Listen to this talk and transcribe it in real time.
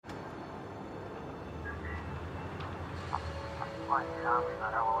Mind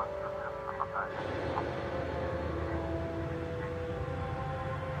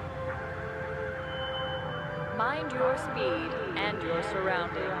your speed and your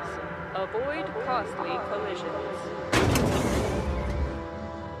surroundings. Avoid costly collisions.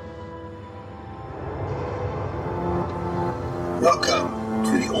 Welcome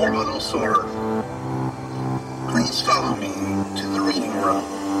to the Orbital Sword. Please follow me to the reading room.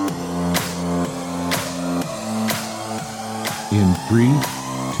 In 3,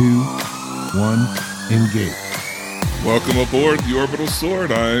 2, 1, engage. Welcome aboard the Orbital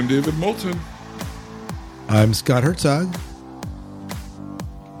Sword. I'm David Moulton. I'm Scott Herzog.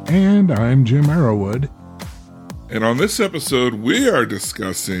 And I'm Jim Arrowwood. And on this episode, we are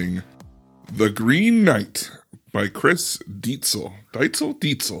discussing The Green Knight by Chris Dietzel.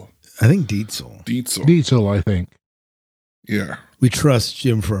 Dietzel? I think Dietzel. Dietzel, I think. Yeah. We trust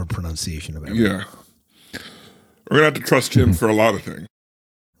Jim for our pronunciation of everything. Yeah. We're going to have to trust Jim for a lot of things.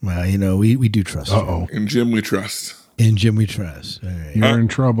 Well, you know, we do trust Uh-oh. In Jim, we trust. In Jim, we trust. All right. You're in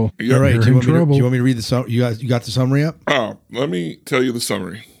trouble. Yep. All right. You're Do you, in want me to, trouble. do you want me to read the summary? You got the summary up? Oh, let me tell you the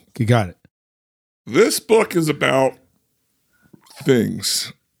summary. You got it. This book is about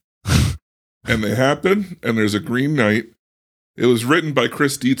things. And they happen, and there's a Green Knight. It was written by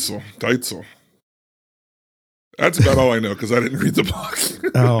Chris Dietzel. That's about all I know, because I didn't read the book.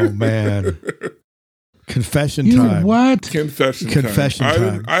 Oh, man. Confession You time. what? Confession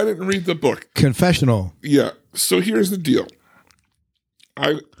time. I didn't read the book. Confessional. Yeah. So here's the deal.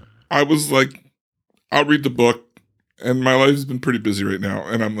 I was like, I'll read the book, and my life has been pretty busy right now,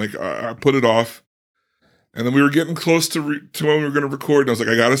 and I'm like, I put it off. And then we were getting close to when we were going to record, and I was like,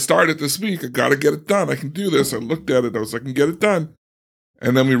 I got to start it this week. I got to get it done. I can do this. I looked at it. I was like, I can get it done.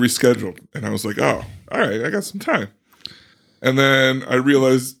 And then we rescheduled, and I was like, oh, all right, I got some time. And then I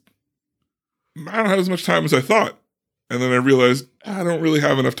realized I don't have as much time as I thought. And then I realized I don't really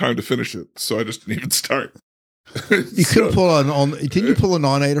have enough time to finish it, so I just didn't even start. You could pull on. Didn't you pull an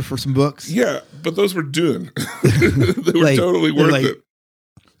all-nighter for some books? Yeah, but those were Dune. They were totally worth it.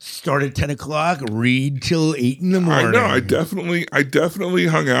 Start at 10 o'clock, read till 8 in the morning. I know. I definitely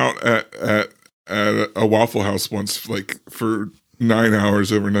hung out at a Waffle House once, like for 9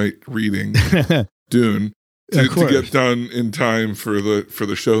 hours overnight reading Dune to get done in time for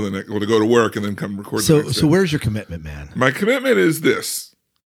the show the next. Well, to go to work and then come record. So where's your commitment, man? My commitment is this: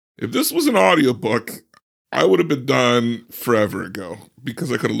 if this was an audiobook, I would have been done forever ago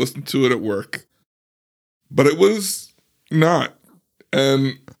because I could have listened to it at work. But it was not.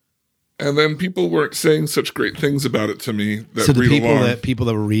 And then people weren't saying such great things about it to me that so the read people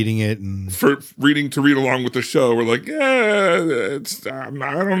that were reading it and for reading to read along with the show were like, yeah,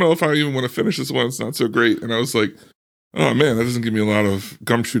 I don't know if I even want to finish this one. It's not so great. And I was like, oh man, that doesn't give me a lot of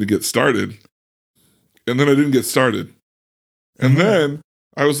gumshoe to get started. And then I didn't get started. And then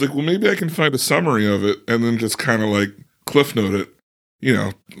I was like, well, maybe I can find a summary of it and then just kind of like cliff note it, you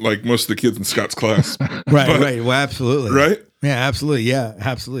know, like most of the kids in Scott's class. Right. Well, absolutely. Right? Yeah, absolutely. Yeah,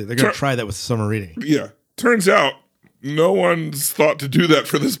 absolutely. They're going to try that with summer reading. Yeah. Turns out no one's thought to do that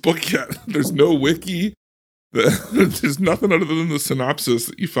for this book yet. There's no wiki. There's nothing other than the synopsis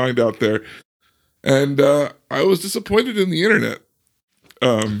that you find out there. And I was disappointed in the internet.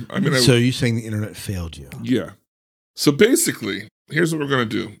 So you're saying the internet failed you? Yeah. So basically, here's what we're going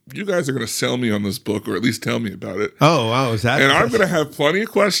to do. You guys are going to sell me on this book, or at least tell me about it. Oh, wow. Is that? And I'm going to have plenty of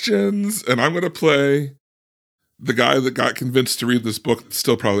questions, and I'm going to play the guy that got convinced to read this book that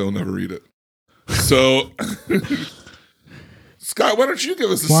still probably will never read it. So, Scott, why don't you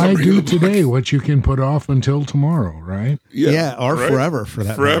give us a summary Why do of the book? today what you can put off until tomorrow, right? Yeah, or right? forever for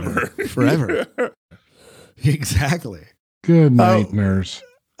that matter. Forever. Exactly. Good night, nurse.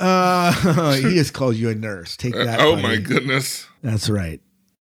 He just called you a nurse. Take that. Oh, buddy. my goodness. That's right.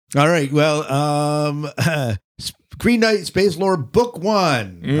 All right. Well, Green Knight Space Lore Book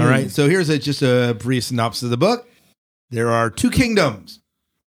 1. All right. So here's just a brief synopsis of the book. There are 2 kingdoms,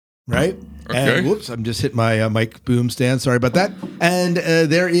 right? Okay. And whoops, I'm just hitting my mic boom stand. Sorry about that. And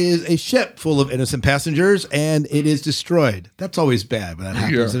there is a ship full of innocent passengers, and it is destroyed. That's always bad when that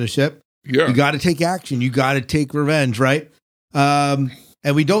happens in a ship. Yeah. You got to take action. You got to take revenge, right? And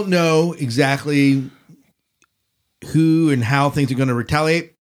we don't know exactly who and how things are going to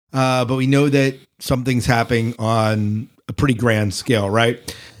retaliate, but we know that something's happening on a pretty grand scale,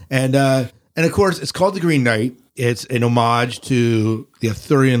 right? And of course, it's called The Green Knight. It's an homage to the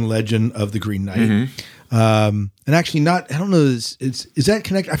Arthurian legend of the Green Knight. And actually, I don't know. Is that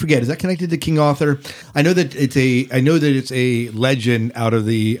connected? I forget. Is that connected to King Arthur? I know that it's a legend out of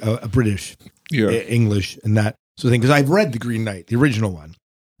the British, English, and that sort of thing. Because I've read the Green Knight, the original one.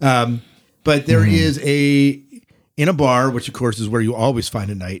 But there is in a bar, which of course is where you always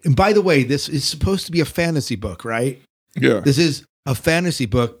find a knight. And by the way, this is supposed to be a fantasy book, right? Yeah. This is a fantasy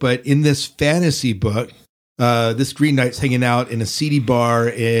book, but in this fantasy book, this Green Knight's hanging out in a seedy bar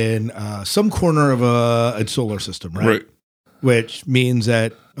in some corner of a solar system, right? Right. Which means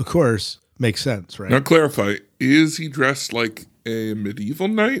that, of course, makes sense, right? Now clarify, is he dressed like a medieval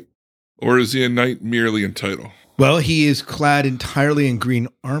knight or is he a knight merely in title? Well, he is clad entirely in green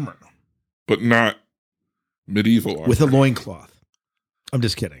armor. But not medieval armor. With a loincloth. I'm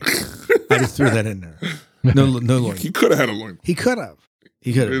just kidding. I just threw that in there. No loincloth. He could have had a loincloth. He could have.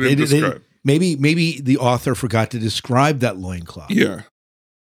 They didn't describe. Maybe the author forgot to describe that loincloth. Yeah.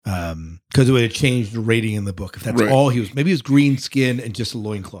 Because it would have changed the rating in the book. If that's Right. all he was. Maybe he was green skin and just a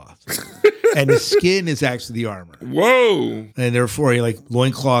loincloth. And his skin is actually the armor. Whoa. And therefore,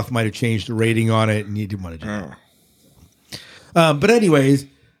 loincloth might have changed the rating on it, and he didn't want to do that. Oh. But anyways,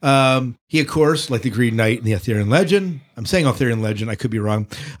 he, of course, like the Green Knight in the Arthurian legend, I'm saying Arthurian legend, I could be wrong.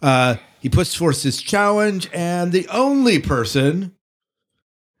 He puts forth this challenge, and the only person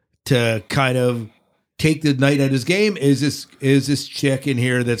to kind of take the knight at his game is this chick in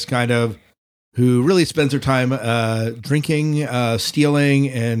here that's kind of who really spends her time drinking, stealing,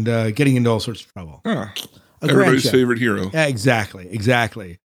 and getting into all sorts of trouble. Ah. A Everybody's grandchild. favorite hero. Yeah,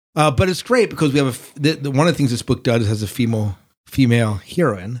 exactly. But it's great because we have one of the things this book does is has a female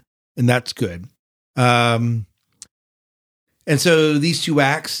heroine, and that's good. And so these two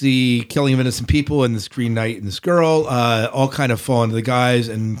acts, the killing of innocent people and this Green Knight and this girl, all kind of fall into the guise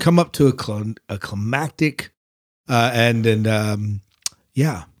and come up to a climactic end. And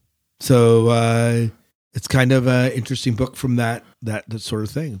yeah, so it's kind of an interesting book from that sort of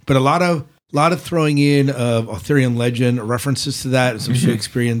thing. But a lot of throwing in of Arthurian legend, references to that, and some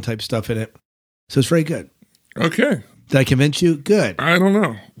Shakespearean type stuff in it. So it's very good. Okay. Did I convince you? Good. I don't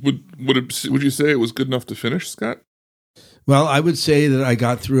know. Would you say it was good enough to finish, Scott? Well, I would say that I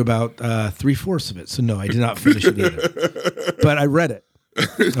got through about 3/4 of it. So no, I did not finish it either. But I read it.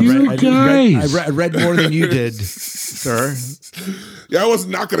 I read more than you did, sir. Yeah, I was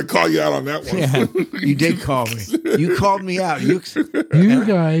not going to call you out on that one. Yeah, you did call me. You called me out. You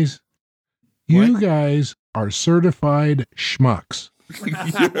guys are certified schmucks.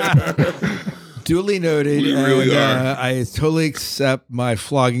 Duly noted. We really are. I totally accept my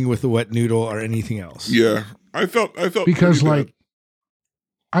flogging with a wet noodle or anything else. Yeah, I felt Because pretty bad.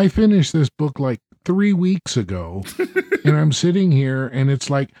 I finished this book 3 weeks ago, and I'm sitting here, and it's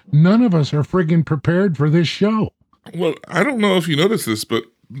like none of us are friggin' prepared for this show. Well, I don't know if you noticed this, but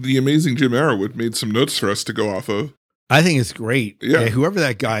the amazing Jim Arrowwood made some notes for us to go off of. I think it's great. Yeah. Whoever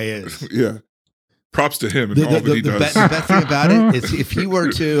that guy is. Yeah. Props to him and all that he does. The best thing about it is if he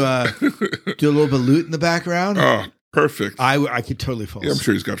were to do a little bit of loot in the background, Oh, perfect. I could totally fall Yeah, I'm asleep.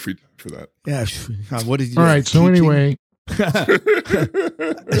 sure he's got free time for that. Yeah. What did you All right, so teaching? anyway,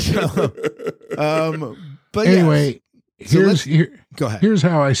 But anyway, So go ahead. here's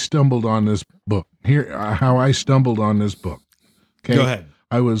how I stumbled on this book. How I stumbled on this book. Okay, Go ahead.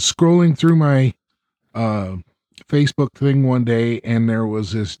 I was scrolling through my Facebook thing one day, and there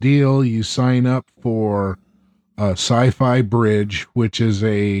was this deal. You sign up for Sci-Fi Bridge, which is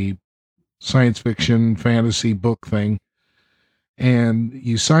a science fiction fantasy book thing, and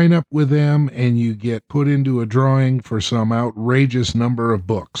you sign up with them, and you get put into a drawing for some outrageous number of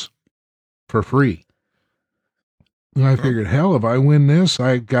books for free. And I figured, hell, if I win this,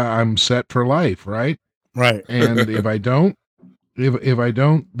 I'm set for life, right? Right. And if I don't,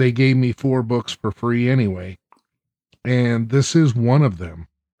 they gave me 4 books for free anyway. And this is one of them.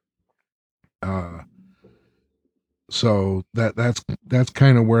 So that's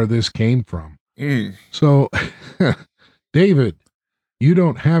kind of where this came from. Mm. So, David, you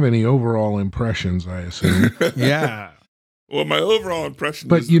don't have any overall impressions, I assume. Yeah. Well, my overall impression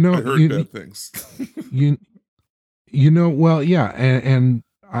But is you know, I heard bad things. Well, yeah, and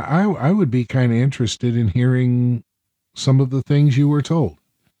I would be kind of interested in hearing some of the things you were told.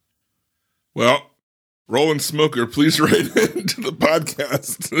 Well, Roland Smoker, please write into the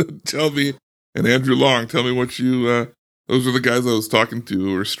podcast. Tell me, and Andrew Long, tell me what you, those are the guys I was talking to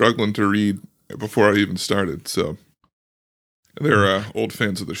who were struggling to read before I even started. So they're old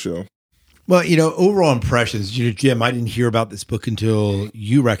fans of the show. Well, overall impressions, Jim, I didn't hear about this book until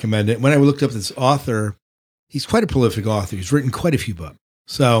you recommended it. When I looked up this author, he's quite a prolific author. He's written quite a few books.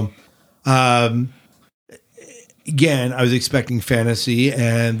 So, again, I was expecting fantasy,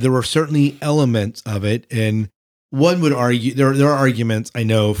 and there were certainly elements of it. And one would argue, there are arguments, I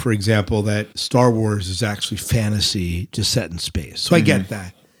know, for example, that Star Wars is actually fantasy just set in space. So I get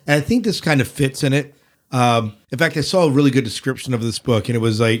that. And I think this kind of fits in it. In fact, I saw a really good description of this book, and it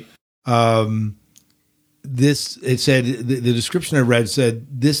was like, it said, the description I read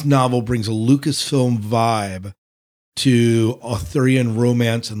said, this novel brings a Lucasfilm vibe to Arthurian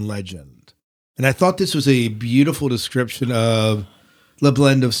romance and legend. And I thought this was a beautiful description of the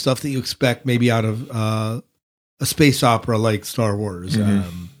blend of stuff that you expect maybe out of a space opera like Star Wars.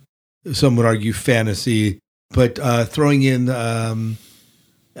 Mm-hmm. Some would argue fantasy, but throwing in,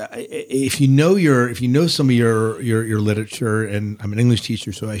 if you know some of your literature, and I'm an English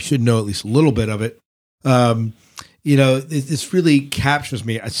teacher, so I should know at least a little bit of it. This really captures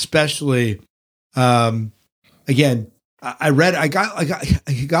me, especially, again, I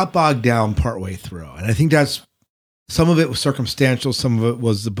got bogged down partway through, and I think that's some of it was circumstantial, some of it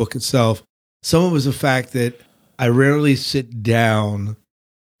was the book itself, some of it was the fact that I rarely sit down.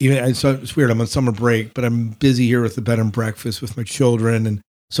 And so it's weird. I'm on summer break, but I'm busy here with the bed and breakfast with my children, and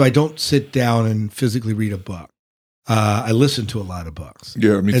so I don't sit down and physically read a book. I listen to a lot of books.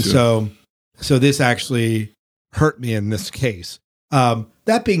 Yeah, me and too. So this actually hurt me in this case.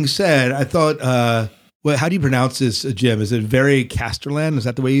 That being said, I thought, how do you pronounce this, Jim? Is it Veer Casterland? Is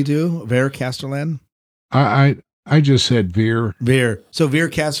that the way you do? Veer Casterland? I just said Veer. Veer. So Veer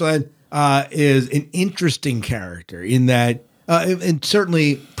Casterland is an interesting character in that, and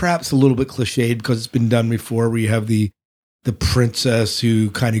certainly perhaps a little bit cliched because it's been done before, where you have the princess who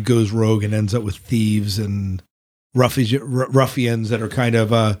kind of goes rogue and ends up with thieves and ruffians that are kind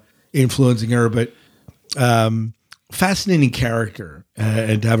of influencing her. But fascinating character,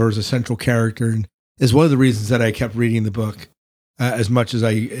 and to have her as a central character, and is one of the reasons that I kept reading the book as much as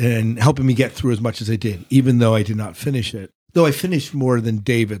and helping me get through as much as I did, even though I did not finish it. Though I finished more than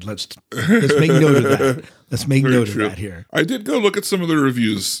David. Let's make note of that. Let's make Very note true. of that here. I did go look at some of the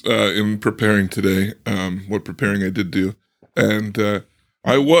reviews in preparing today. What preparing I did do, and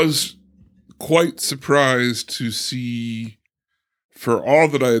I was quite surprised to see, for all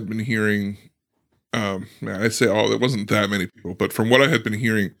that I had been hearing. I say all, there wasn't that many people, but from what I had been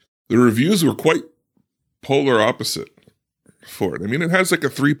hearing, the reviews were quite polar opposite for it. I mean, it has like a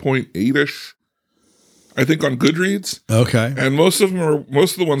 3.8-ish, I think, on Goodreads. Okay. And most of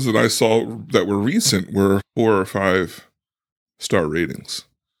the ones that I saw that were recent were 4 or 5 star ratings.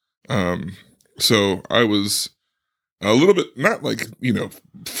 So I was a little bit, not like,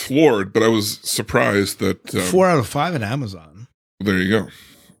 floored, but I was surprised that 4 out of 5 in Amazon. There you go.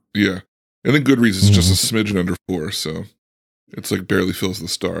 Yeah. I think Goodreads is just a smidgen under 4, so it's like barely fills the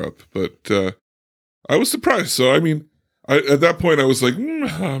star up. But I was surprised. So, I mean, at that point, I was like,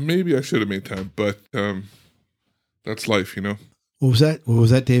 maybe I should have made time. But that's life, What was that? What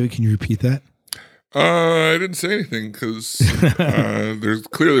was that, David? Can you repeat that? I didn't say anything because there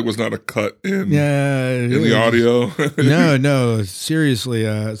clearly was not a cut in the audio. No. Seriously,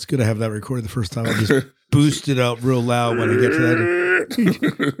 it's good to have that recorded the first time. I just boost it up real loud when I get to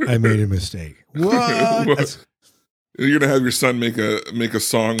that. I made a mistake. What? You're gonna have your son make a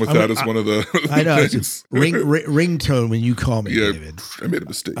song with that as one of the I know. things. Ringtone when you call me, Yeah, David. I made a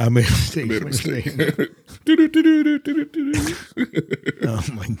mistake. I made a made a mistake. mistake. Oh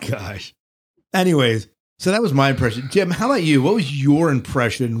my gosh. Anyways, so that was my impression. Jim, how about you? What was your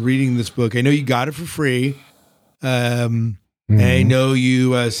impression reading this book? I know you got it for free. I know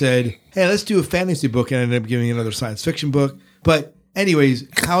you said, "Hey, let's do a fantasy book," and ended up giving another science fiction book. But anyways,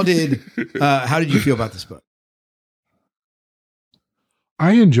 how did you feel about this book?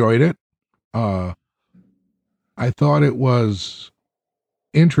 I enjoyed it. I thought it was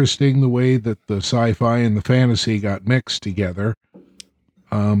interesting the way that the sci-fi and the fantasy got mixed together.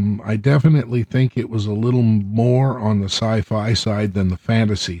 I definitely think it was a little more on the sci-fi side than the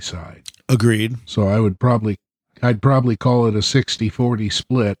fantasy side. Agreed. So I'd probably call it a 60-40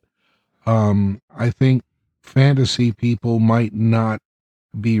 split. I think fantasy people might not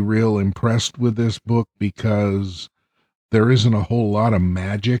be real impressed with this book because there isn't a whole lot of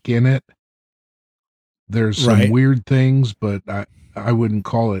magic in it. There's some weird things, but I wouldn't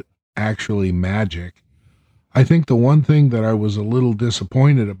call it actually magic. I think the one thing that I was a little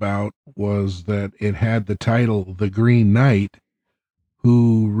disappointed about was that it had the title The Green Knight,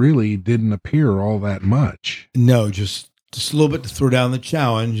 who really didn't appear all that much. No, just a little bit to throw down the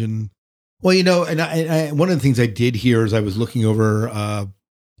challenge. And well, and I one of the things I did here as I was looking over,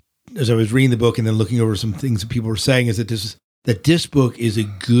 as I was reading the book and then looking over some things that people were saying, is that this book is a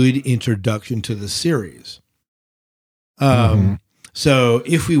good introduction to the series. So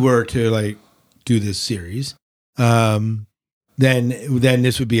if we were to do this series, then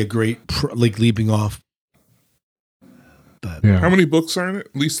this would be a great leaping off. But Yeah. How many books are in it?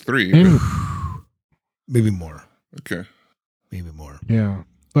 At least 3. maybe more. Okay. Maybe more. Yeah.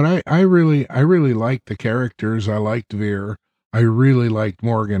 But I really liked the characters. I liked Veer. I really liked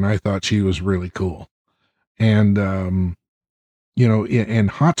Morgan. I thought she was really cool. And, and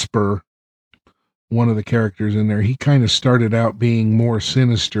Hotspur, one of the characters in there, he kind of started out being more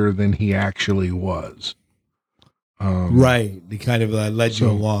sinister than he actually was. Right. They kind of led you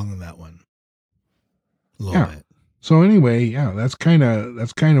so- along in that one. A little bit. So anyway, yeah, that's kind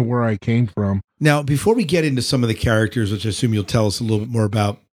of where I came from. Now, before we get into some of the characters, which I assume you'll tell us a little bit more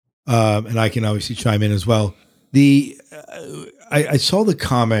about, and I can obviously chime in as well. I saw the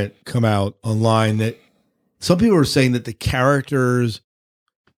comment come out online that some people were saying that the characters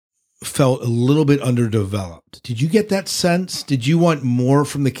felt a little bit underdeveloped. Did you get that sense? Did you want more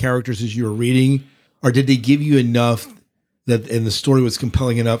from the characters as you were reading, or did they give you enough that, and the story was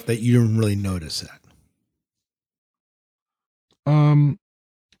compelling enough that you didn't really notice that?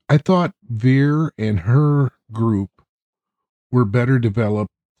 I thought Veer and her group were better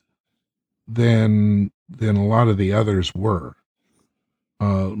developed than a lot of the others were.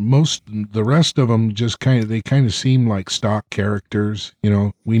 The rest of them just kind of seemed like stock characters.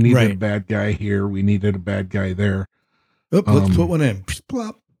 We needed Right. a bad guy here, we needed a bad guy there. Oh, let's put one in.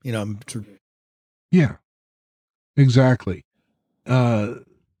 Plop. Yeah, exactly. But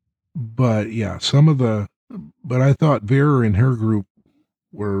yeah, but I thought Vera and her group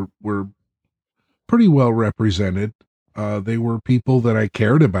were pretty well represented. They were people that I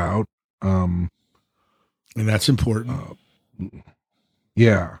cared about. And that's important.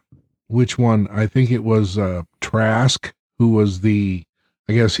 Yeah. Which one? I think it was Trask, who was the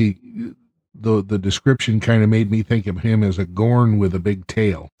description kind of made me think of him as a Gorn with a big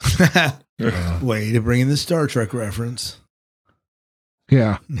tail. Way to bring in the Star Trek reference.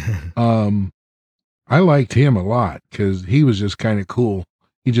 Yeah. I liked him a lot because he was just kind of cool.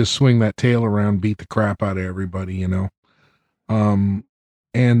 He just swing that tail around, beat the crap out of everybody, and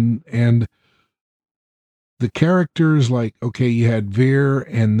the characters, like, okay, you had Veer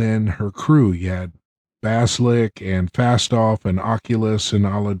and then her crew. You had Basilisk and Fastoff and Oculus and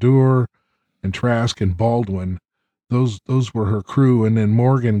Aladur and Trask and Baldwin. Those were her crew, and then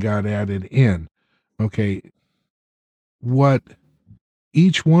Morgan got added in. Okay, what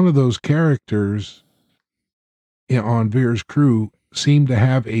each one of those characters on Veer's crew seemed to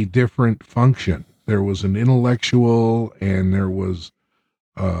have a different function. There was an intellectual, and there was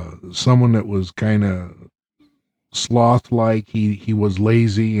someone that was kind of sloth-like. He was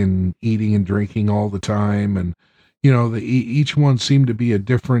lazy and eating and drinking all the time, and each one seemed to be a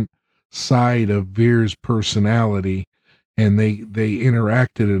different side of Veer's personality, and they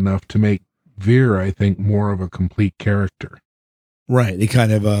interacted enough to make Veer, I think, more of a complete character. Right. They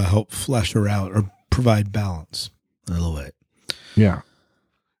kind of help flesh her out or provide balance a little bit. Yeah.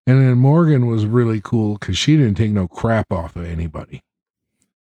 And then Morgan was really cool because she didn't take no crap off of anybody.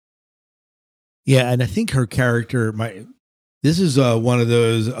 Yeah, and I think her character this is one of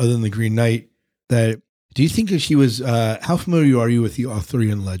those, other than the Green Knight, that, do you think that she was, how familiar are you with the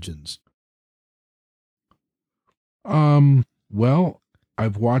Arthurian legends? Well,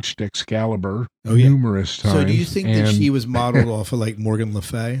 I've watched Excalibur numerous times. So do you think that she was modeled off of like Morgan Le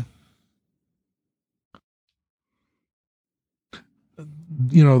Fay?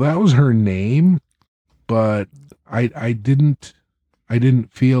 That was her name, but I didn't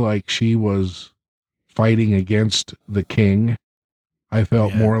feel like she was fighting against the king. I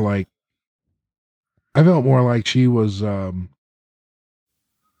felt more like she was a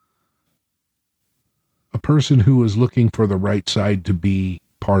person who was looking for the right side to be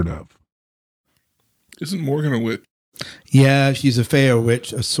part of. Isn't Morgan a witch? Yeah, she's a Fey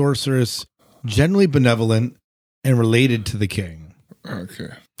witch, a sorceress, generally benevolent and related to the king. Okay.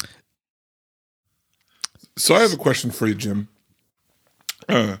 So I have a question for you, Jim.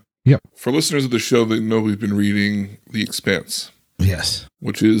 Yep. For listeners of the show, they know we've been reading The Expanse. Yes.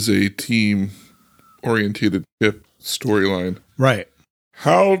 Which is a team-oriented hip storyline. Right.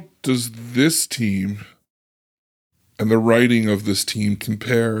 How does this team and the writing of this team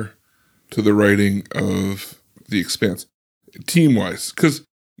compare to the writing of The Expanse? Team-wise. Because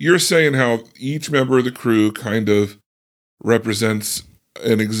you're saying how each member of the crew kind of represents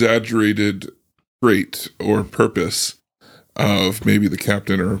an exaggerated trait or purpose of maybe the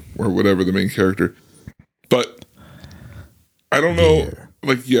captain or whatever, the main character. But I don't know.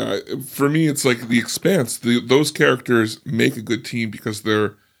 Like, yeah, for me, it's like The Expanse. Those characters make a good team because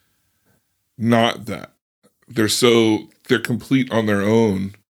they're not that. They're complete on their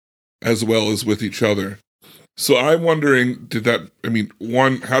own as well as with each other. So I'm wondering,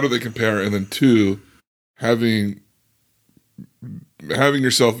 one, how do they compare? And then two, having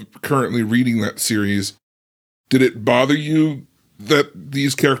yourself currently reading that series, did it bother you that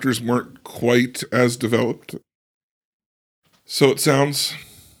these characters weren't quite as developed? So it sounds.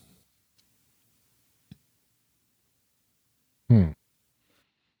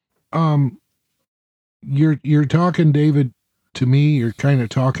 You're talking, David, to me, you're kind of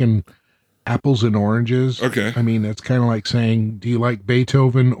talking apples and oranges. Okay. I mean, that's kind of like saying, do you like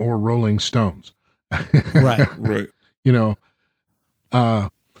Beethoven or Rolling Stones? Right. Right. You know,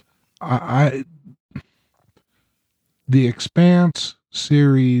 I the Expanse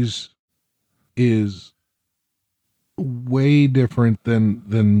series is way different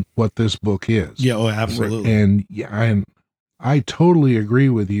than what this book is. Yeah. Oh, absolutely. And I totally agree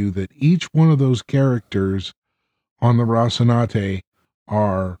with you that each one of those characters on the Rocinante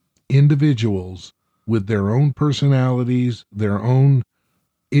are individuals with their own personalities, their own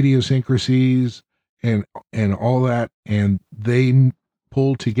idiosyncrasies, and all that, and they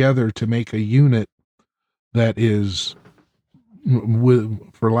pull together to make a unit that is,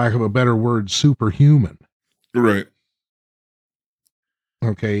 with, for lack of a better word, superhuman. Right.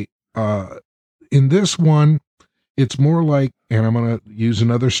 Okay. In this one, it's more like, and I'm going to use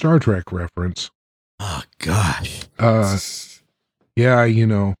another Star Trek reference. Oh gosh. Yeah, you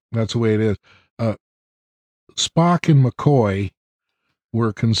know, that's the way it is. Spock and McCoy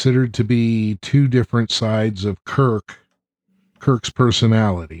were considered to be two different sides of Kirk's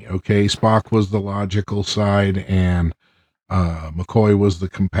personality. Okay. Spock was the logical side and McCoy was the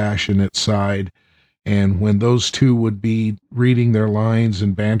compassionate side. And when those two would be reading their lines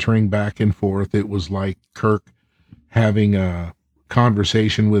and bantering back and forth, it was like Kirk having a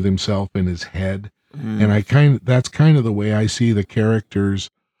conversation with himself in his head. And that's kind of the way I see the characters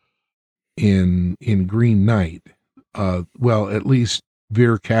in Green Knight. Well, at least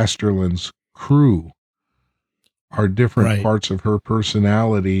Veer Casterland's crew are different parts of her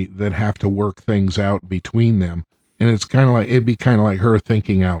personality that have to work things out between them. And it's kind of like, it'd be kind of like her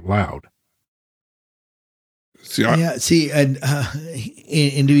thinking out loud. And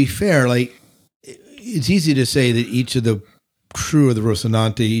to be fair, like, it's easy to say that each of the crew of the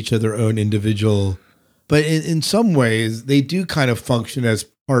Rocinante each have their own individual, but in some ways they do kind of function as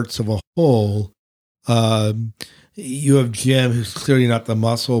parts of a whole. You have Jim, who's clearly not the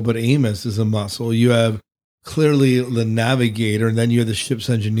muscle, but Amos is a muscle. You have clearly the navigator, and then you have the ship's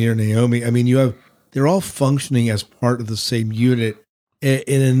engineer, Naomi. I mean, they're all functioning as part of the same unit. And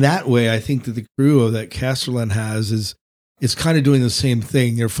in that way, I think that the crew that Casterland has is kind of doing the same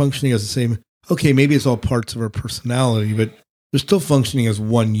thing. They're functioning as the same. Okay, maybe it's all parts of our personality, but they're still functioning as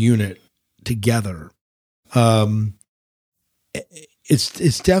one unit together.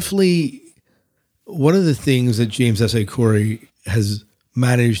 It's definitely one of the things that James S.A. Corey has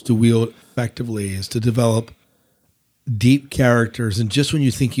managed to wield effectively is to develop deep characters. And just when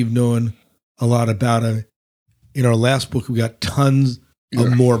you think you've known a lot about them, in our last book, we got tons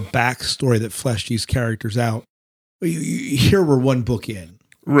of more backstory that fleshed these characters out. Here we're one book in.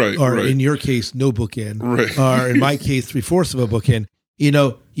 Right. Or right. in your case, no book in. Right. Or in my case, 3/4 of a book in. You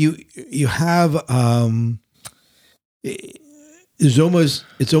know, you have it's almost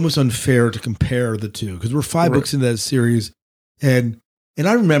unfair to compare the two because we're 5 books into that series, and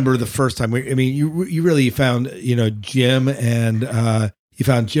I remember the first time. You really found Jim and you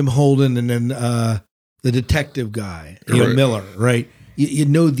found Jim Holden and then the detective guy, Miller, right? You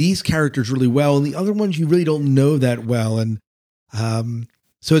know these characters really well, and the other ones you really don't know that well, and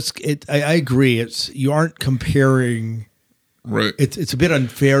so I agree. You aren't comparing. Right. It's a bit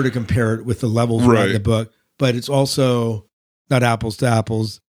unfair to compare it with the levels around the book, but it's also not apples to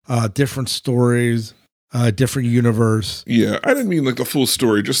apples. Different stories, different universe. Yeah, I didn't mean like the full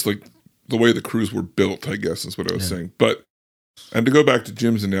story, just like the way the crews were built, I guess is what I was saying. But and to go back to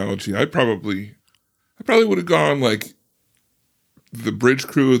Jim's analogy, I probably would have gone like the bridge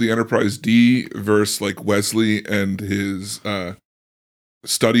crew of the Enterprise D versus like Wesley and his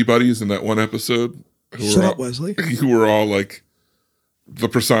study buddies in that one episode. Shut up, Wesley. Who were all like the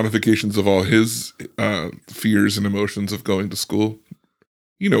personifications of all his fears and emotions of going to school.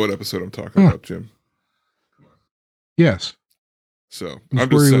 You know what episode I'm talking about, Jim. Yes. So it's I'm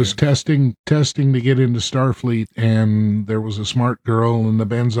where just he saying. was testing to get into Starfleet, and there was a smart girl and the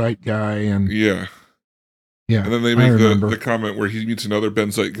Benzite guy, and yeah. And then they make the comment where he meets another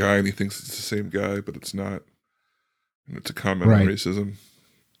Benzite guy and he thinks it's the same guy, but it's not. And it's a comment on racism.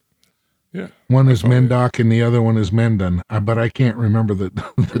 Yeah. One is Mendoc and the other one is Mendon, but I can't remember the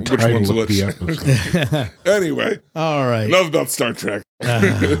title of the episode. Anyway. All right. Enough about Star Trek.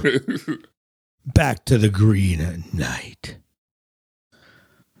 Back to the Green Knight.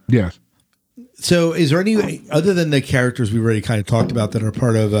 Yes. So is there any, other than the characters we already kind of talked about that are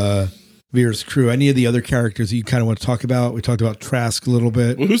part of Veer's crew, any of the other characters that you kind of want to talk about? We talked about Trask a little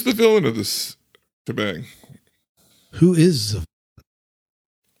bit. Well, who's the villain of this shebang? Who is?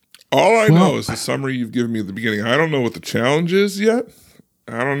 All I Well- know is the summary you've given me at the beginning. I don't know what the challenge is yet.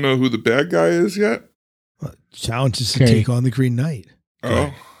 I don't know who the bad guy is yet. Challenge is to Okay. take on the Green Knight.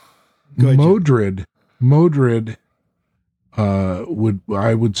 Oh, Go ahead, Jim. Modred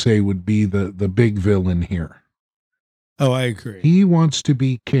would say would be the big villain here. Oh, I agree. He wants to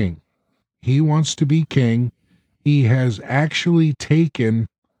be king. He wants to be king. He has actually taken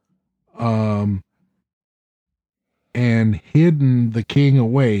and hidden the king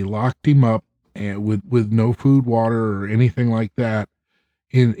away, locked him up and with no food, water, or anything like that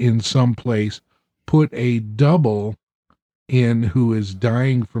in some place, put a double in who is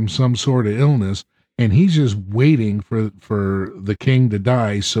dying from some sort of illness, and he's just waiting for the king to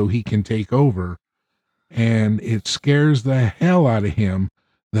die so he can take over. And it scares the hell out of him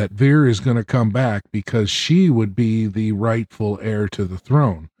that Veer is going to come back because she would be the rightful heir to the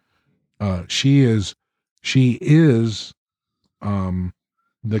throne. She is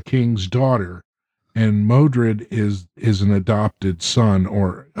the king's daughter, and Modred is an adopted son,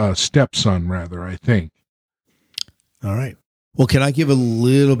 or stepson rather, I think. All right. Well, can I give a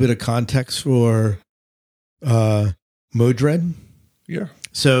little bit of context for Modred? yeah.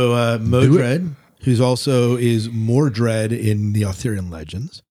 So Modred, who's also is Mordred in the Arthurian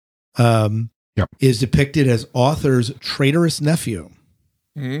legends, is depicted as Arthur's traitorous nephew.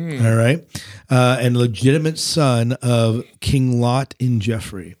 Mm. All right, and legitimate son of King Lot and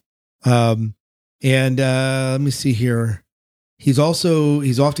Geoffrey. And let me see here. He's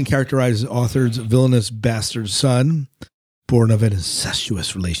often characterized as Arthur's villainous bastard son, born of an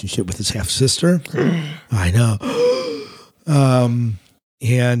incestuous relationship with his half sister. I know.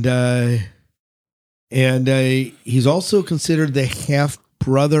 And he's also considered the half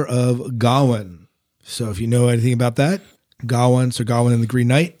brother of Gawain. So if you know anything about that, Gawain and the Green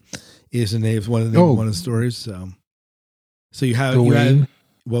Knight is the name of one of the stories. So you have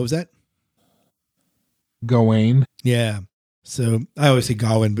what was that? Gawain. Yeah. So I always say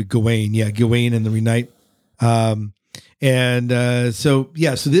Gawain, but Gawain. Yeah, Gawain and the Green Knight. So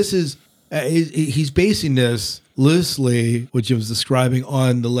this is he's basing this loosely, what Jim's describing,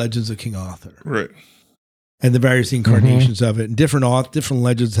 on the legends of King Arthur. Right. And the various incarnations of it. And different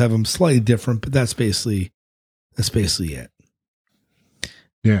legends have them slightly different, but that's basically it.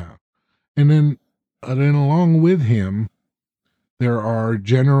 Yeah. And then along with him, there are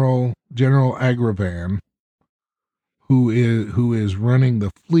General Agravan, who is running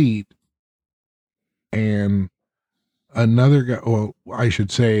the fleet, and another guy, well, I should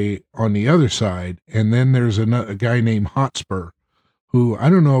say on the other side, and then there's a guy named Hotspur, who, I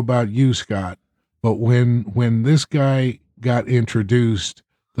don't know about you, Scott, but when this guy got introduced,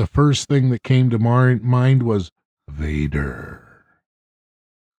 the first thing that came to mind was Vader.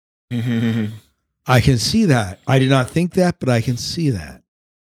 I can see that. I did not think that, but I can see that.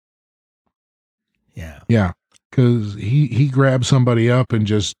 Yeah. Yeah, because he grabbed somebody up and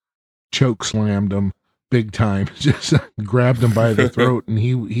just choke slammed him big time. Just grabbed him by the throat, and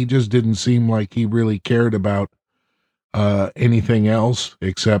he just didn't seem like he really cared about anything else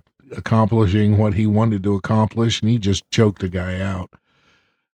except accomplishing what he wanted to accomplish, and he just choked the guy out.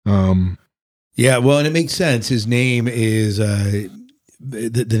 Yeah, well, and it makes sense. His name is the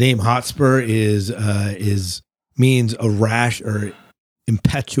name Hotspur means a rash or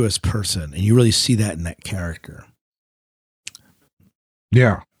impetuous person, and you really see that in that character.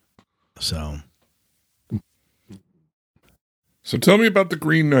 Yeah. So tell me about the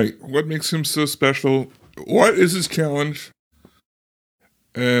Green Knight. What makes him so special? What is his challenge?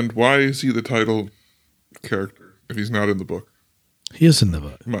 And why is he the title character if he's not in the book? he is in the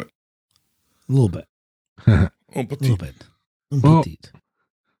book. Much. A little bit. Oh, A but little bit. Well,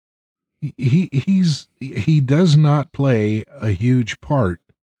 he does not play a huge part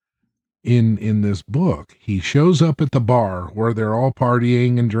in this book. He shows up at the bar where they're all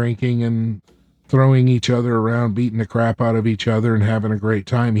partying and drinking and throwing each other around, beating the crap out of each other and having a great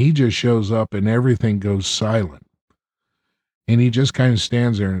time. He just shows up and everything goes silent. And he just kind of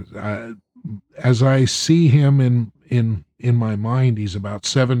stands there. As I see him in my mind, he's about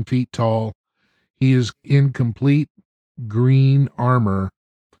 7 feet tall. He is in complete green armor,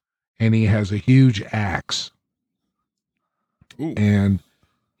 and he has a huge axe. Ooh. And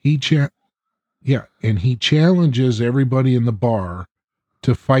he challenges everybody in the bar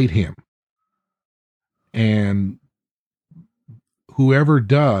to fight him. And whoever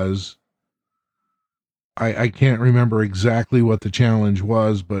does, I can't remember exactly what the challenge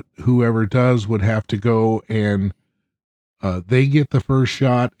was, but whoever does would have to go and they get the first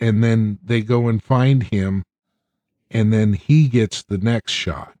shot, and then they go and find him, and then he gets the next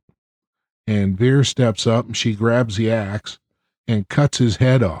shot. And Veer steps up and she grabs the axe and cuts his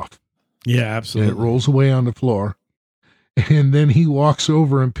head off. Yeah, and absolutely. it rolls away on the floor. And then he walks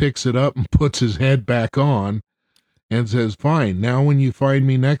over and picks it up and puts his head back on and says, fine, now when you find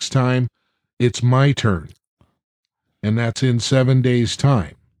me next time, it's my turn. And that's in 7 days'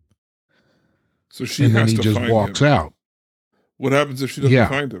 time. So she And then has he to just find walks him. out. What happens if she doesn't Yeah.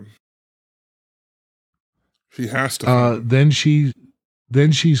 find him? She has to find him.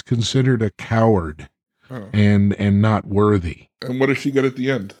 Then she's considered a coward Oh. and not worthy. And what does she get at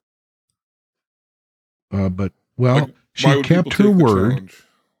the end? But Like, why she would kept people her take the word. challenge?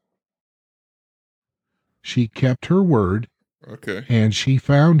 She kept her word, Okay. and she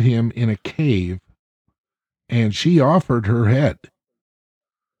found him in a cave, and she offered her head.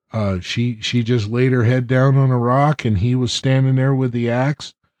 She just laid her head down on a rock, and he was standing there with the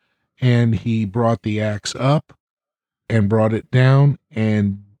axe, and he brought the axe up and brought it down,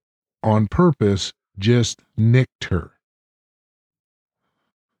 and on purpose just nicked her.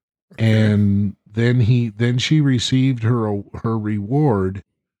 Okay. And then she received her reward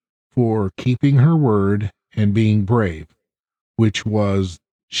for keeping her word and being brave, which was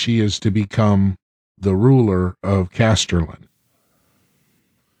she is to become the ruler of Casterland.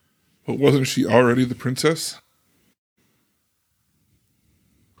 But wasn't she already the princess?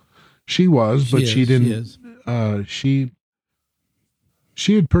 She was, but she didn't. is. She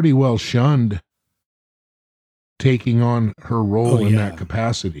had pretty well shunned taking on her role Oh, in yeah. that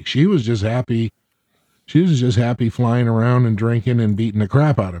capacity. She was just happy. She was just happy flying around and drinking and beating the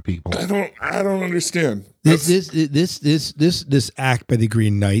crap out of people. I don't understand. This act by the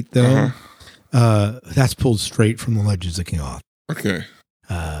Green Knight, though, that's pulled straight from the Legends of King Arthur. Okay.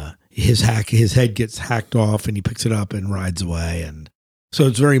 His head gets hacked off, and he picks it up and rides away, and so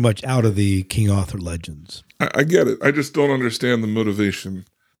it's very much out of the King Arthur legends. I get it. I just don't understand the motivation.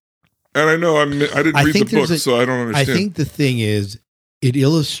 And I know I didn't I read the think book, there's so I don't I understand. think the thing is, it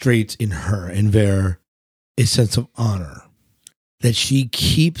illustrates in her and Ver a sense of honor that she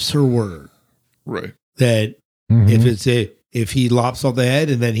keeps her word. Right. That Mhm. if he lops off the head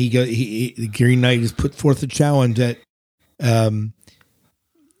and then the Green Knight has put forth a challenge that,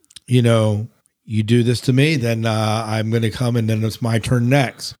 you do this to me, then I'm going to come and then it's my turn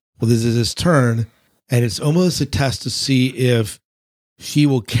next. Well, this is his turn, and it's almost a test to see if she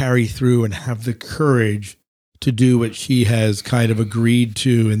will carry through and have the courage to do what she has kind of agreed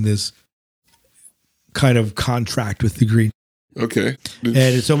to in this kind of contract with the Green. Okay. And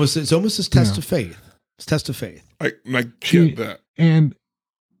it's almost this test of faith. It's test of faith. I She- get that. And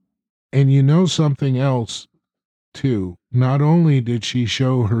you know something else too. Not only did she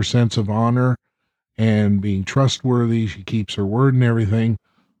show her sense of honor and being trustworthy, she keeps her word and everything,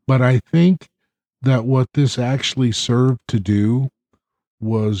 but I think that what this actually served to do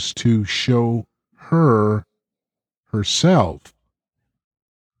was to show her herself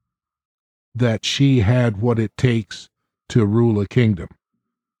that she had what it takes to rule a kingdom.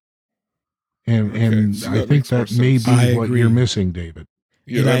 And Okay, so I that think makes more that may sense. be I what agree. you're missing, David.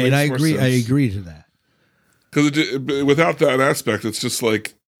 Yeah, and I agree. I agree to that. Because without that aspect, it's just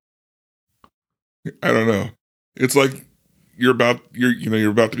like, I don't know. It's like you're about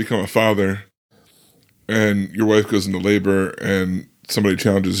to become a father, and your wife goes into labor, and somebody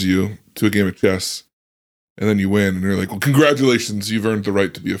challenges you to a game of chess, and then you win, and you're like, "Well, congratulations, you've earned the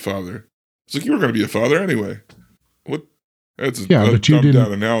right to be a father." It's like you were going to be a father anyway. What? That's a but you dumbed down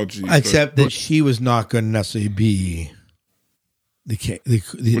didn't- analogy. Except that she was not going to necessarily be the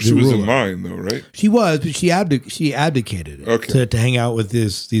but she was ruler. in line, though, right? She was, but she abdicated it Okay. to hang out with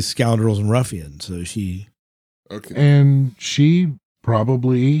these scoundrels and ruffians. So she, Okay. And she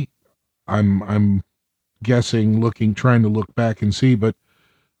probably, I'm guessing, trying to look back and see, but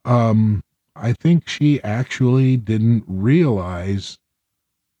I think she actually didn't realize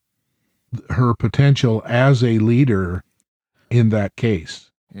her potential as a leader in that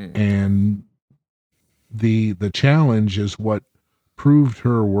case. Mm. And the challenge is what proved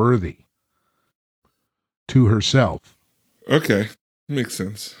her worthy to herself. Okay, makes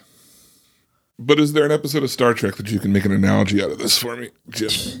sense. But is there an episode of Star Trek that you can make an analogy out of this for me, Jim?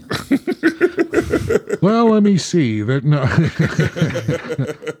 Well, let me see. That no,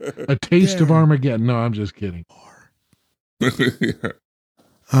 a taste of Armageddon. No, I'm just kidding. Yeah.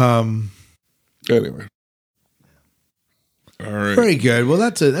 Anyway. All right. very good. Well,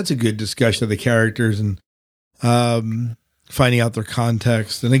 that's a good discussion of the characters and finding out their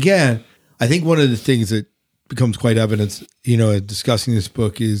context. And again, I think one of the things that becomes quite evident, discussing this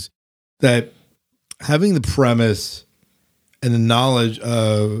book is that having the premise and the knowledge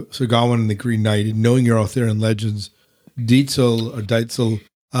of Sir Gawain and the Green Knight and knowing your Arthurian legends, Deitzel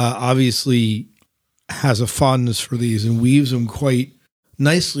obviously has a fondness for these and weaves them quite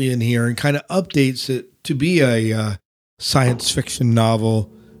nicely in here and kind of updates it to be a science fiction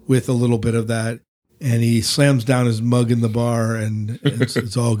novel with a little bit of that. And he slams down his mug in the bar, and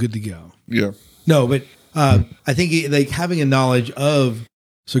it's all good to go. Yeah. No, but I think like having a knowledge of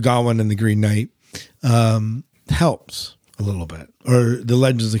Sir Gawain and the Green Knight helps a little bit. Or the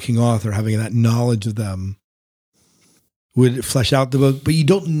Legends of King Arthur, having that knowledge of them would flesh out the book. But you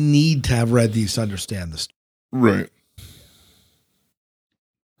don't need to have read these to understand this. Right.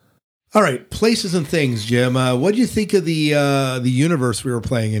 All right, places and things, Jim. What do you think of the universe we were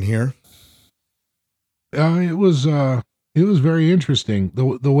playing in here? It was very interesting.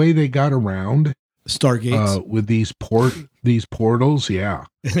 The way they got around Stargates with these portals. Yeah.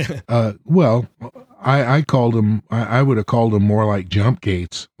 Well, I called them. I would have called them more like jump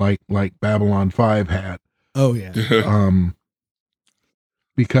gates, like Babylon 5 had. Oh yeah.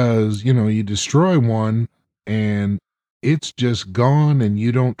 Because you destroy one and it's just gone, and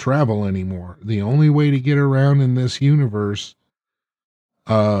you don't travel anymore. The only way to get around in this universe,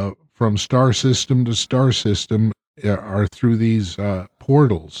 from star system to star system, are through these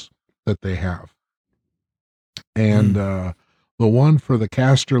portals that they have. And the one for the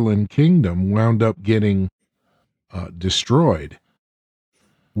Casterland Kingdom wound up getting destroyed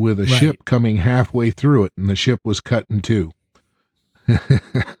with a ship coming halfway through it, and the ship was cut in two.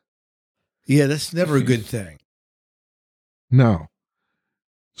 Yeah, that's never a good thing. No.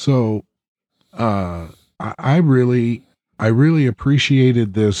 So I really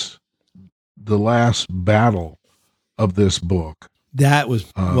appreciated the last battle of this book. That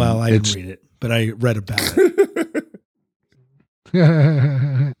was I didn't read it, but I read about it.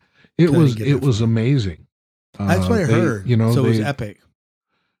 it was amazing. That's what I heard. So it was epic.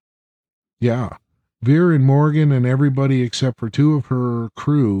 Yeah. Veer and Morgan and everybody except for two of her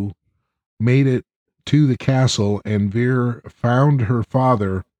crew made it to the castle, and Veer found her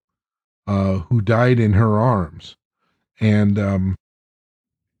father, who died in her arms. And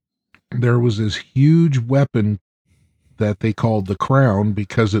there was this huge weapon that they called the crown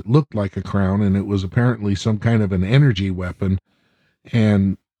because it looked like a crown, and it was apparently some kind of an energy weapon.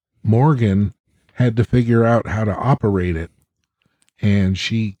 And Morgan had to figure out how to operate it. And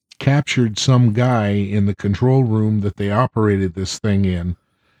she captured some guy in the control room that they operated this thing in.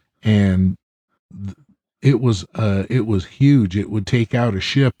 And it was huge. It would take out a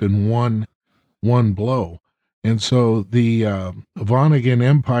ship in one blow. And so the Vonnegut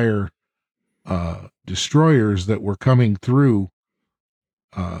Empire destroyers that were coming through,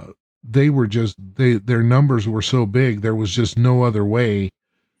 their numbers were so big, there was just no other way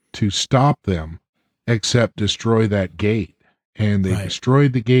to stop them except destroy that gate. And they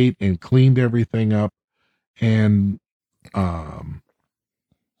destroyed the gate and cleaned everything up. And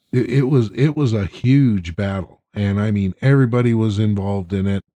it was a huge battle. And I mean, everybody was involved in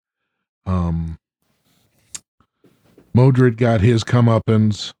it. Modred got his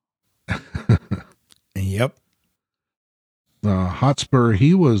comeuppance. Yep. Hotspur,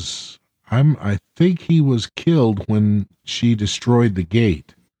 I think he was killed when she destroyed the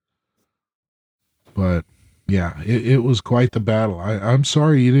gate. But yeah, it was quite the battle. I'm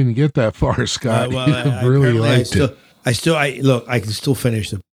sorry you didn't get that far, Scott. I really liked it. I can still finish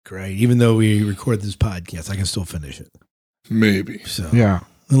the book, right? Even though we record this podcast, I can still finish it. Maybe. So yeah,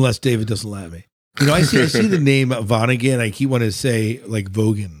 unless David doesn't let me. I see the name Vonnegut. I keep wanting to say like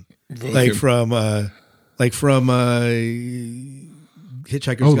Vogan. Like from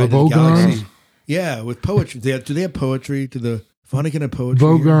Hitchhiker's Guide to the Galaxy. Yeah, with poetry. Do they have poetry? Do the Vonnegut have poetry?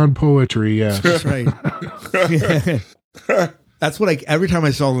 Vogon poetry, yeah. That's right. That's what every time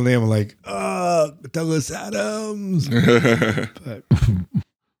I saw the name, I'm like, Douglas Adams. But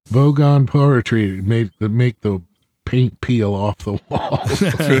Vogon poetry make the paint peel off the wall.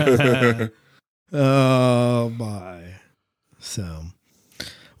 Oh my. So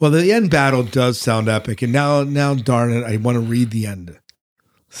well, the end battle does sound epic, and now darn it, I want to read the end.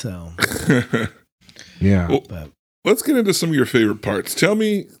 So yeah. Well, let's get into some of your favorite parts.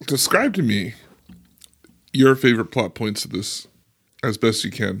 Describe to me your favorite plot points of this as best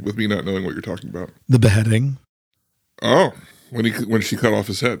you can, with me not knowing what you're talking about. The beheading. Oh, when she cut off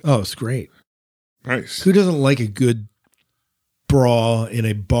his head. Oh, it's great. Nice. Who doesn't like a good brawl in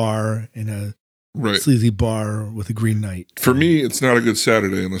a bar, in a sleazy bar with a Green Knight? For me, it's not a good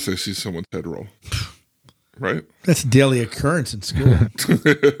Saturday unless I see someone's head roll. Right? That's a daily occurrence in school.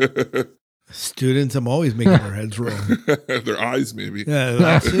 Students, I'm always making their heads roll. Their eyes, maybe. Yeah,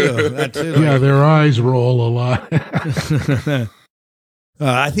 that too. Yeah, their eyes roll a lot.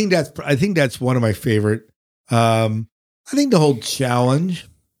 I think that's one of my favorite. I think the whole challenge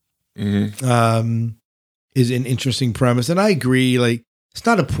is an interesting premise, and I agree. Like it's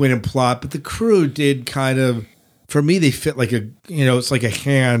not a point in plot, but the crew did kind of, for me, they fit like it's like a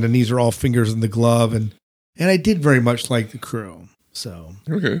hand, and these are all fingers in the glove, and I did very much like the crew. So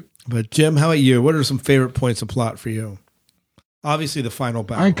Okay. but Jim, how about you? What are some favorite points of plot for you? Obviously, the final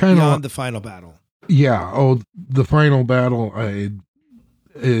battle. Beyond the final battle. Yeah. Oh, the final battle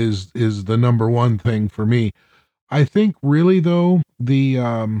is the number one thing for me. I think really though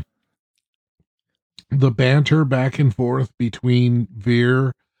the banter back and forth between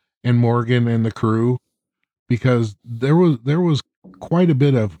Veer and Morgan and the crew, because there was quite a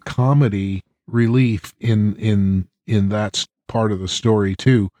bit of comedy relief in that part of the story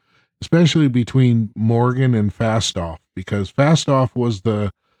too, especially between Morgan and Fastoff, because Fastoff was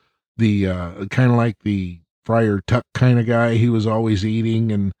the kind of like the Friar Tuck kind of guy. He was always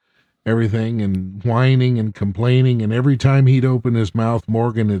eating and everything and whining and complaining, and every time he'd open his mouth,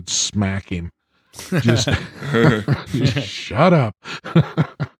 Morgan would smack him. Just shut up.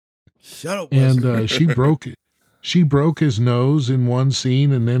 Shut up. And she broke his nose in one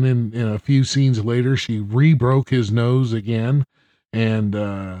scene, and then in a few scenes later she re-broke his nose again, and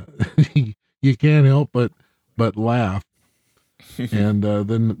you can't help but laugh. And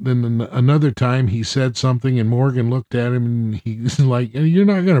then another time he said something, and Morgan looked at him, and he's like, "You're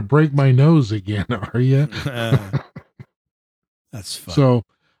not going to break my nose again, are you?" That's fun. So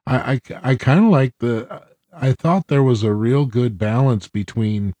I kind of like I thought there was a real good balance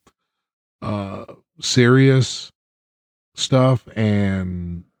between serious stuff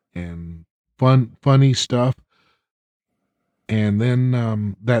and funny stuff. And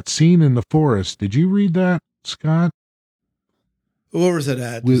then that scene in the forest, did you read that, Scott? Where was it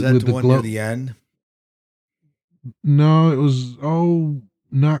at? Was that the one near the end? No, it was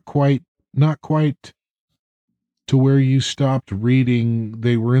not quite to where you stopped reading.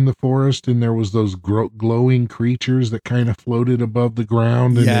 They were in the forest, and there was those glowing creatures that kind of floated above the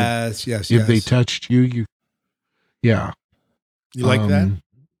ground. And yes. If they touched you, yeah. You like that?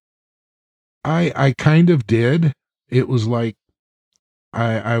 I kind of did. It was like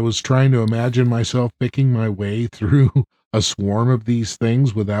I was trying to imagine myself picking my way through a swarm of these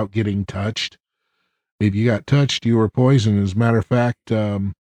things without getting touched. If you got touched, you were poisoned. As a matter of fact, I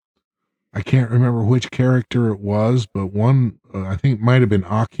can't remember which character it was, but one, I think it might have been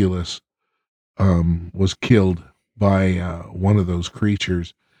Oculus, was killed by one of those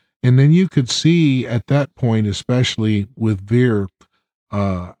creatures. And then you could see at that point, especially with Veer,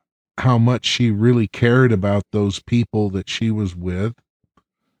 how much she really cared about those people that she was with,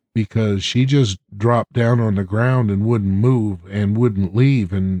 because she just dropped down on the ground and wouldn't move and wouldn't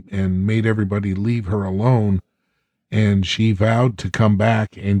leave, and made everybody leave her alone. And she vowed to come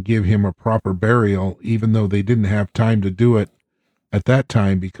back and give him a proper burial, even though they didn't have time to do it at that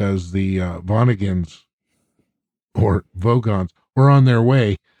time, because the Vonneguns or Vogons were on their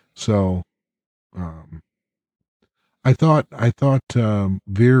way. So I thought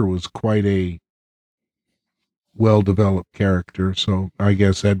Veer was quite a well-developed character, so I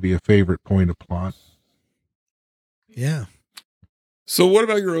guess that'd be a favorite point of plot. Yeah. So what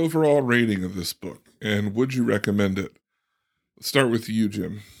about your overall rating of this book, and would you recommend it? Let's start with you,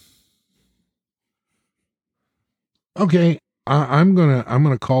 Jim. Okay, I'm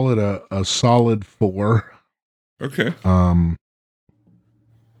gonna call it a solid 4. Okay. I'm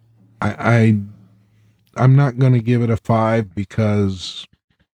not gonna give it a 5 because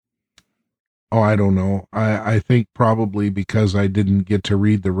I don't know. I think probably because I didn't get to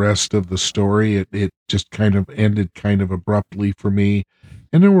read the rest of the story, it just kind of ended kind of abruptly for me.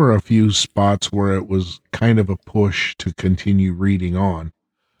 And there were a few spots where it was kind of a push to continue reading on.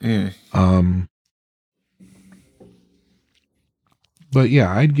 But yeah,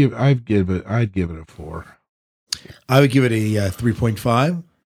 I'd give it a 4. I would give it a 3.5.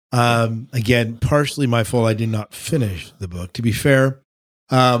 Again, partially my fault. I did not finish the book, to be fair.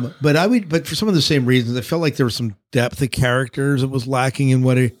 But for some of the same reasons, I felt like there was some depth of characters that was lacking in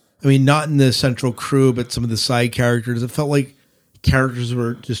not in the central crew, but some of the side characters. It felt like characters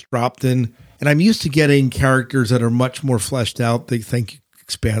were just dropped in, and I'm used to getting characters that are much more fleshed out. Thank you,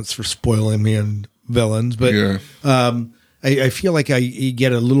 Expanse, for spoiling me on villains, but Yeah. I feel like I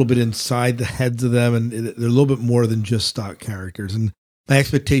get a little bit inside the heads of them, and they're a little bit more than just stock characters. And my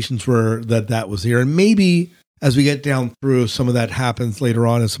expectations were that was here, and maybe as we get down through, some of that happens later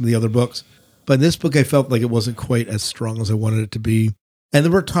on in some of the other books. But in this book, I felt like it wasn't quite as strong as I wanted it to be. And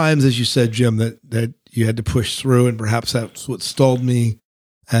there were times, as you said, Jim, that you had to push through, and perhaps that's what stalled me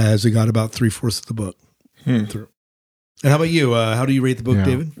as I got about 3/4 of the book through. And how about you? How do you rate the book,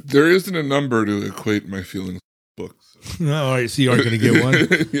 David? There isn't a number to equate my feelings with books. All right, so you aren't going to get one?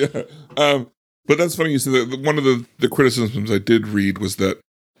 Yeah. But that's funny you said that. One of the criticisms I did read was that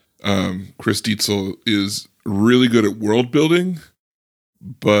Chris Dietzel is really good at world building,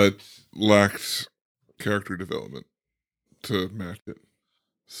 but lacked character development to match it.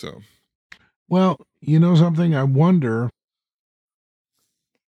 So, Well, you know something? I wonder,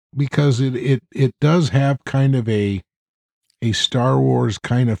 because it does have kind of a Star Wars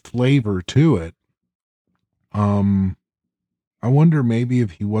kind of flavor to it. I wonder maybe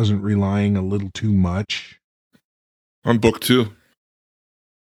if he wasn't relying a little too much on book 2.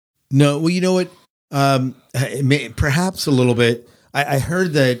 No, well, you know what? Perhaps a little bit. I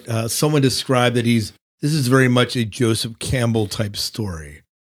heard that someone described that this is very much a Joseph Campbell type story,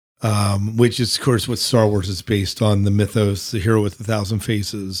 which is, of course, what Star Wars is based on, the mythos, the hero with 1,000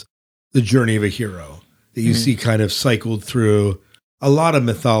 faces, the journey of a hero that you see kind of cycled through a lot of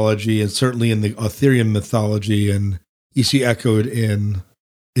mythology, and certainly in the Arthurian mythology, and you see echoed in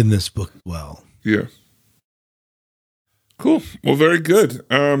this book as well. Yeah. Cool. Well, very good.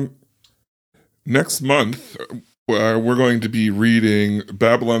 Next month, we're going to be reading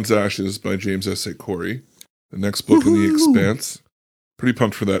Babylon's Ashes by James S.A. Corey, the next book in the Expanse. Pretty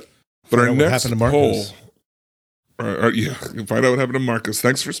pumped for that. But our next poll, yeah, find out what happened to Marcus.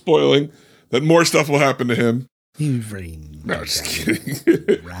 Thanks for spoiling that more stuff will happen to him. No, just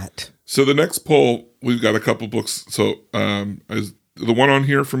kidding. Rat. So the next poll, we've got a couple books. So is the one on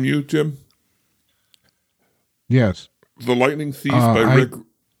here from you, Jim? Yes. The Lightning Thief by Rick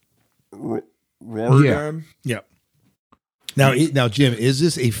Riordan? Yeah. Now, Jim, is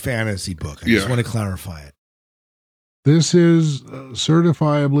this a fantasy book? I just want to clarify it. This is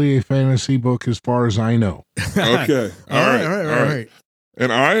certifiably a fantasy book as far as I know. Okay. All right.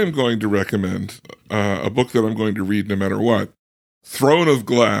 And I am going to recommend a book that I'm going to read no matter what. Throne of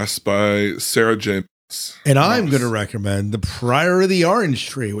Glass by Sarah J. Maas. And I'm going to recommend The Prior of the Orange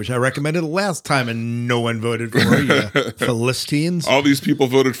Tree, which I recommended last time and no one voted for, you Philistines. All these people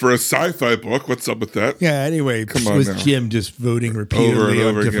voted for a sci-fi book. What's up with that? Yeah, anyway, Come it on was now. Jim just voting repeatedly Over and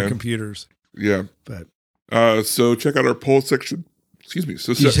over on different again. computers. Yeah. But so check out our poll section. Excuse me.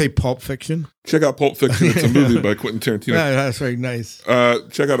 So did you say Pulp Fiction? check out Pulp Fiction. It's a movie by Quentin Tarantino. Yeah, that's very nice.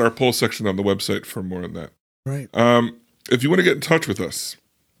 Check out our poll section on the website for more on that. Right. If you want to get in touch with us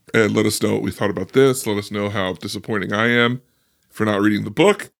and let us know what we thought about this, let us know how disappointing I am for not reading the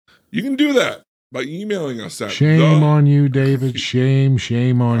book, you can do that by emailing us at Shame on you, David. Shame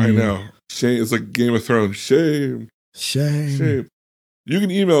on you. I know. Shame. It's like Game of Thrones. Shame. You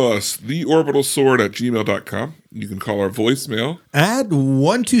can email us, theorbitalsword@gmail.com. You can call our voicemail. At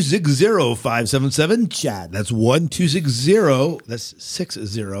 1-260-577-CHAT. That's 1-260. That's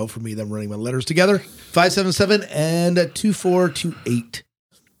 60 for me. I'm running my letters together. 577 and 2428.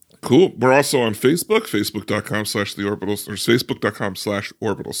 Cool. We're also on Facebook, facebook.com/theorbital, or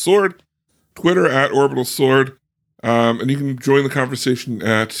facebook.com/orbitalsword, Twitter @orbitalsword, and you can join the conversation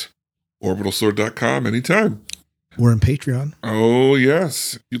at orbitalsword.com anytime. We're on Patreon. Oh,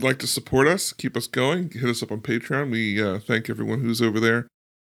 yes. If you'd like to support us, keep us going, hit us up on Patreon. We thank everyone who's over there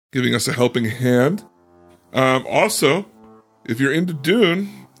giving us a helping hand. Also, if you're into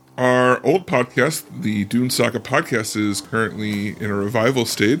Dune, our old podcast, the Dune Saga podcast, is currently in a revival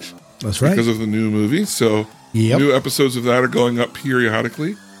stage. That's right. Because of the new movie. So new episodes of that are going up periodically.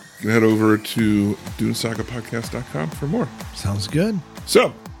 You can head over to dunesagapodcast.com for more. Sounds good.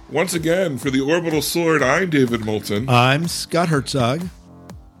 So, once again, for the Orbital Sword, I'm David Moulton. I'm Scott Herzog.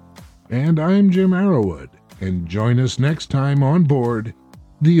 And I'm Jim Arrowwood. And join us next time on board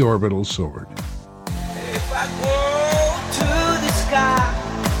the Orbital Sword. If I go to the sky,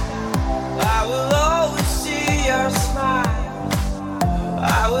 I will always see your smile.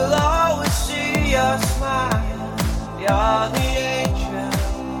 I will always see your smile. You're the angel.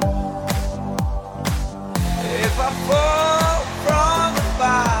 If I fall from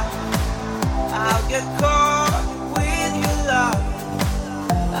above, I'll get caught with your love.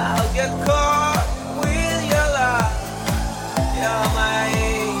 I'll get caught with your love. You're my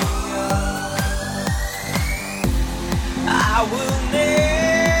angel. I will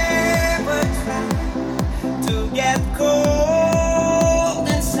never try to get cold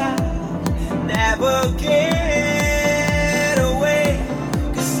inside. Never get away,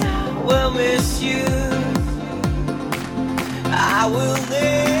 'cause I will miss you. I will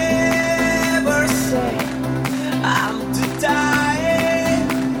never say I'm too tired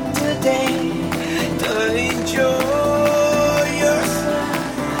today to enjoy your smile,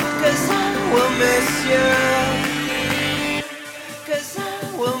 'cause I will miss you. 'Cause I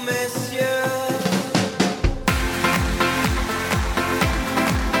will miss you.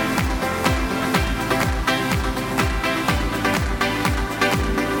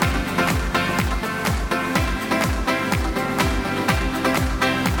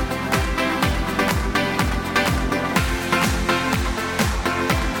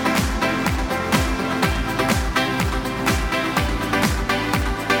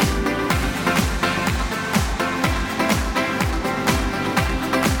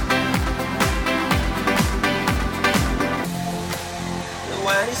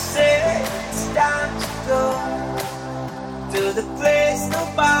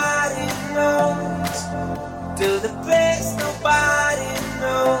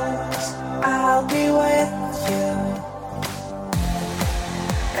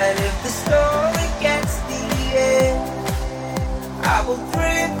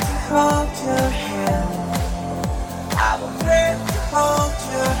 hold your hand. I will dream to hold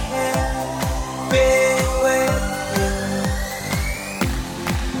your hand. Be with you.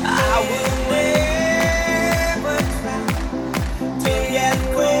 I will never try to get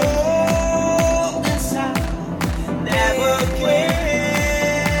cold inside. Never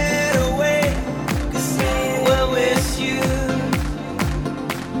get away, 'cause I will miss you.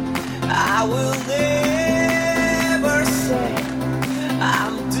 I will never say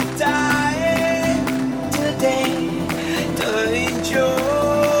I'm too tired today to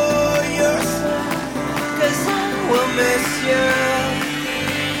enjoy your smile, 'cause I will miss you.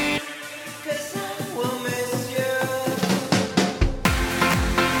 'Cause I will miss you.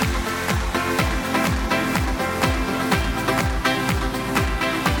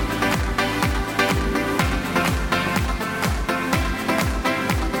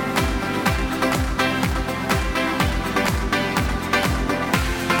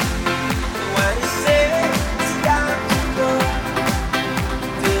 When you say it's time to go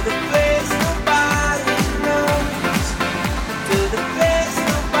to the place nobody knows, to the place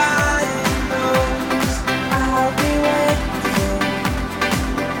nobody knows, I'll be with you.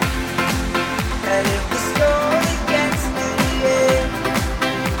 And if the story gets to the end,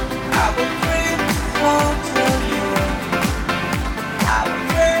 I will dream to hold your hand. I will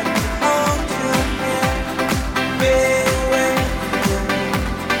dream to hold your hand. Be with you.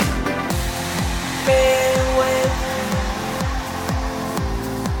 Be with you.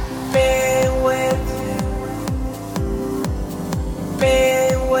 Be with you. Be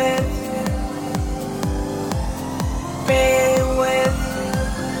with you. Be with you.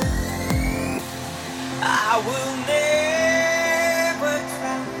 I will never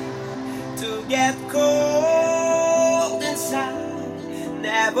try to get cold inside.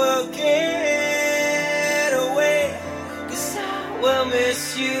 Never get away, 'cause I will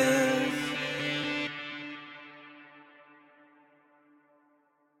miss you.